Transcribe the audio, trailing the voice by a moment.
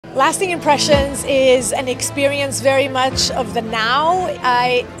Lasting Impressions is an experience very much of the now.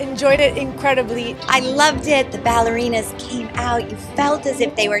 I enjoyed it incredibly. I loved it. The ballerinas came out. You felt as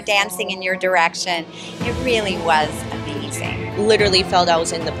if they were dancing in your direction. It really was amazing. Literally felt I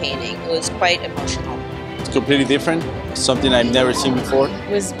was in the painting. It was quite emotional. It's completely different, something I've never seen before.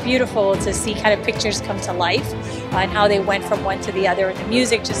 It was beautiful to see kind of pictures come to life and how they went from one to the other, and the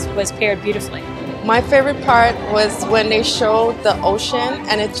music just was paired beautifully. My favorite part was when they showed the ocean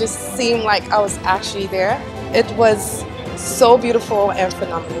and it just seemed like I was actually there. It was so beautiful and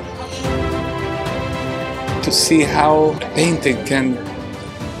phenomenal. To see how a painting can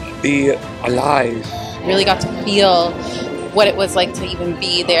be alive. Really got to feel what it was like to even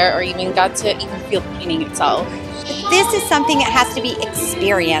be there, or even got to even feel the painting itself. This is something that has to be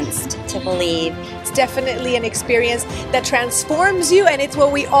experienced to believe. It's definitely an experience that transforms you, and it's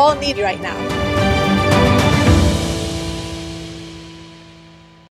what we all need right now.